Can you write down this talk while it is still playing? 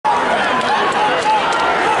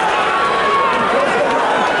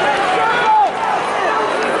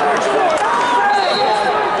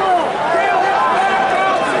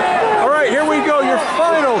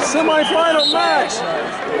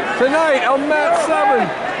at 7,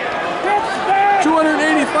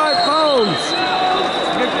 285 pounds.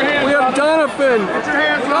 We have Donovan,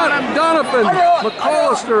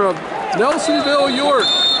 McCollister of Nelsonville, York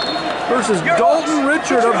versus Dalton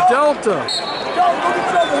Richard of Delta.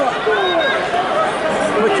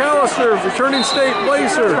 McCollister, returning state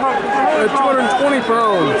placer at 220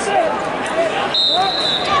 pounds.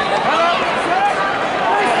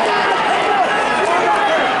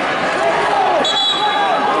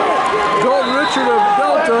 Dalton Richard of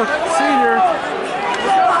Delta, senior,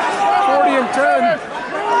 40 and 10.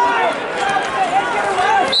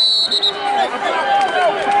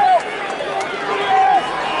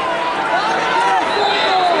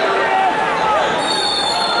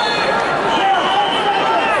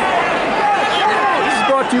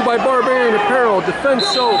 To you by Barbarian Apparel, Defense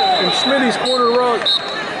Soap, and Smitty's Corner Rugs.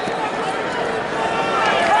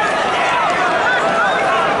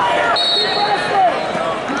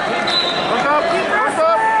 Look up, look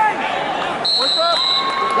up, look up.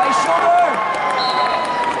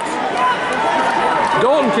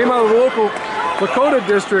 Dalton came out of the local Lakota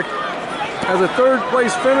district as a third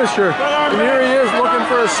place finisher, and here he is looking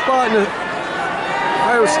for a spot in the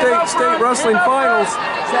Ohio State Wrestling Finals.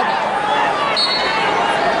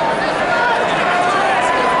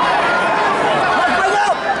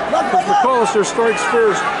 McCollister strikes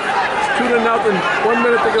first. It's 2-0, 1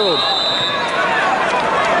 minute to go.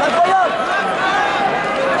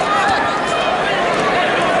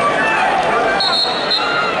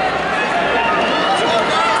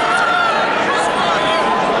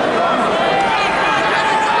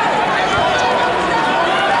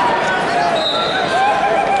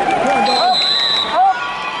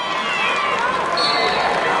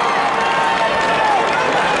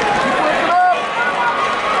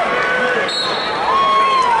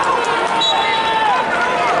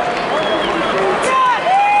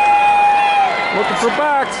 Looking for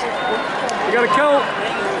backs. You got to count.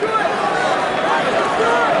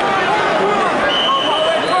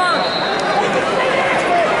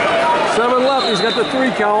 7 left. He's got the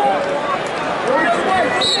 3 count.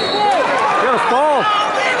 Got a fall.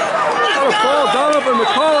 Got a fall. Donovan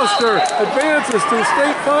McCollister advances to the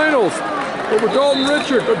state finals over Dalton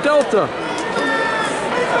Richard of Delta.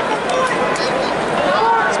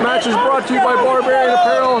 This match is brought to you by Barbarian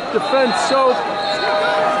Apparel, Defense Soap,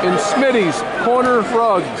 and Smitty's Corner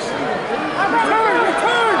Rugs.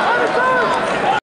 Return!